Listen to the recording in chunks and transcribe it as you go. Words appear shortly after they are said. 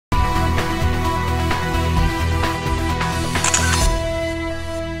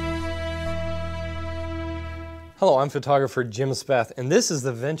Hello, I'm photographer Jim Speth, and this is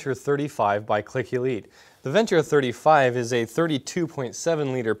the Venture 35 by Clik Elite. The Venture 35 is a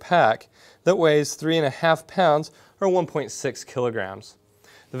 32.7 liter pack that weighs 3.5 pounds or 1.6 kilograms.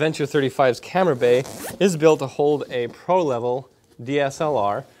 The Venture 35's camera bay is built to hold a pro-level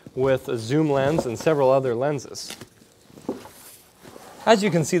DSLR with a zoom lens and several other lenses. As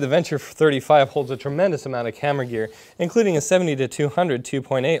you can see, the Venture 35 holds a tremendous amount of camera gear, including a 70-200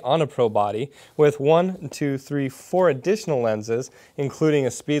 2.8 on a pro body with 1, 2, 3, 4 additional lenses, including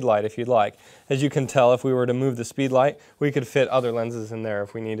a speed light if you'd like. As you can tell, if we were to move the speed light, we could fit other lenses in there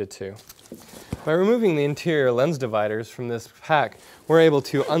if we needed to. By removing the interior lens dividers from this pack, we're able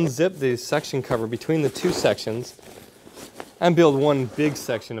to unzip the section cover between the two sections and build one big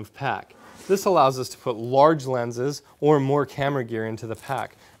section of pack. This allows us to put large lenses or more camera gear into the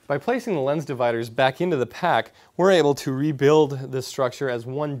pack. By placing the lens dividers back into the pack, we're able to rebuild this structure as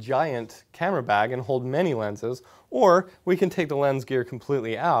one giant camera bag and hold many lenses, or we can take the lens gear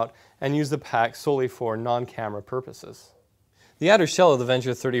completely out and use the pack solely for non-camera purposes. The outer shell of the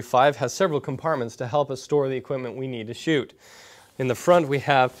Venture 35 has several compartments to help us store the equipment we need to shoot. In the front we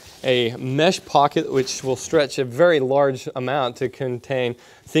have a mesh pocket which will stretch a very large amount to contain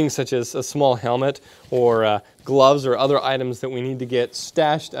things such as a small helmet or gloves or other items that we need to get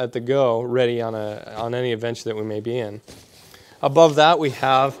stashed at the go ready on any adventure that we may be in. Above that we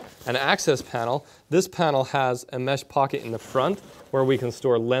have an access panel. This panel has a mesh pocket in the front where we can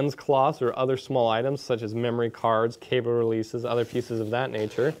store lens cloths or other small items such as memory cards, cable releases, other pieces of that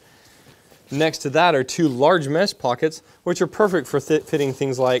nature. Next to that are two large mesh pockets, which are perfect for fitting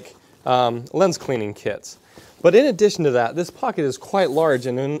things like lens cleaning kits. But in addition to that, this pocket is quite large,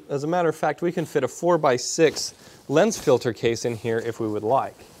 and as a matter of fact, we can fit a 4x6 lens filter case in here if we would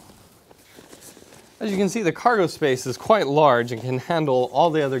like. As you can see, the cargo space is quite large and can handle all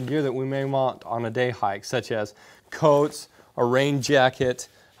the other gear that we may want on a day hike, such as coats, a rain jacket,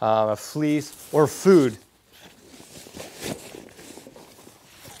 a fleece, or food.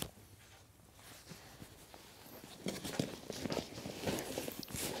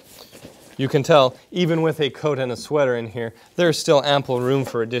 You can tell, even with a coat and a sweater in here, there's still ample room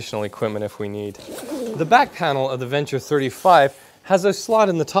for additional equipment if we need. The back panel of the Venture 35 has a slot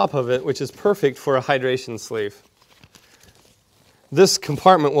in the top of it which is perfect for a hydration sleeve. This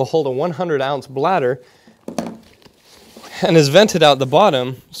compartment will hold a 100-ounce bladder and is vented out the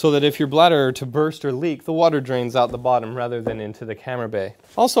bottom so that if your bladder were to burst or leak, the water drains out the bottom rather than into the camera bay.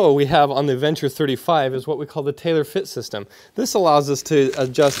 Also, we have on the Venture 35 is what we call the tailor fit system. This allows us to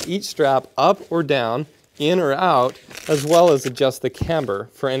adjust each strap up or down, in or out, as well as adjust the camber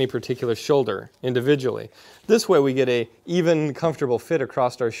for any particular shoulder individually. This way we get an even, comfortable fit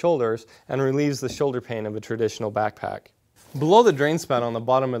across our shoulders and relieves the shoulder pain of a traditional backpack. Below the drain spout on the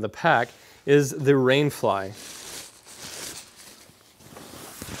bottom of the pack is the rain fly.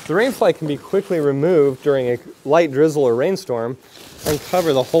 The rain fly can be quickly removed during a light drizzle or rainstorm and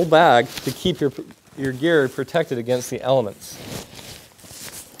cover the whole bag to keep your gear protected against the elements.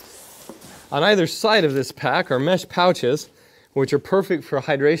 On either side of this pack are mesh pouches, which are perfect for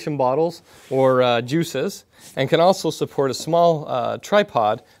hydration bottles or juices, and can also support a small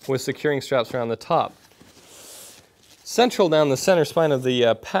tripod with securing straps around the top. Central down the center spine of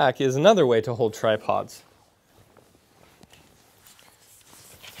the pack is another way to hold tripods.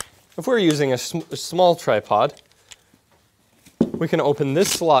 If we're using a small tripod, we can open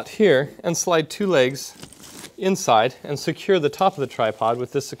this slot here and slide two legs inside and secure the top of the tripod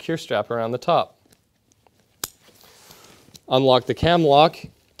with this secure strap around the top. Unlock the cam lock,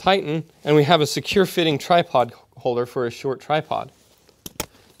 tighten, and we have a secure fitting tripod holder for a short tripod.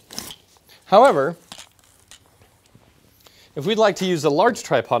 However, if we'd like to use a large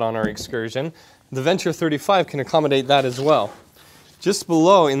tripod on our excursion, the Venture 35 can accommodate that as well. Just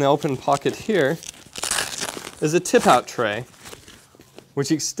below in the open pocket here is a tip-out tray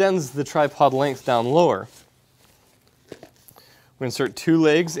which extends the tripod length down lower. We insert two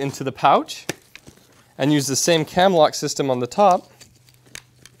legs into the pouch and use the same cam lock system on the top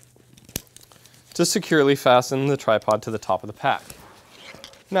to securely fasten the tripod to the top of the pack.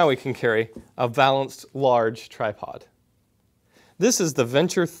 Now we can carry a balanced large tripod. This is the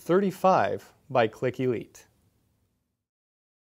Venture 35 by Clik Elite.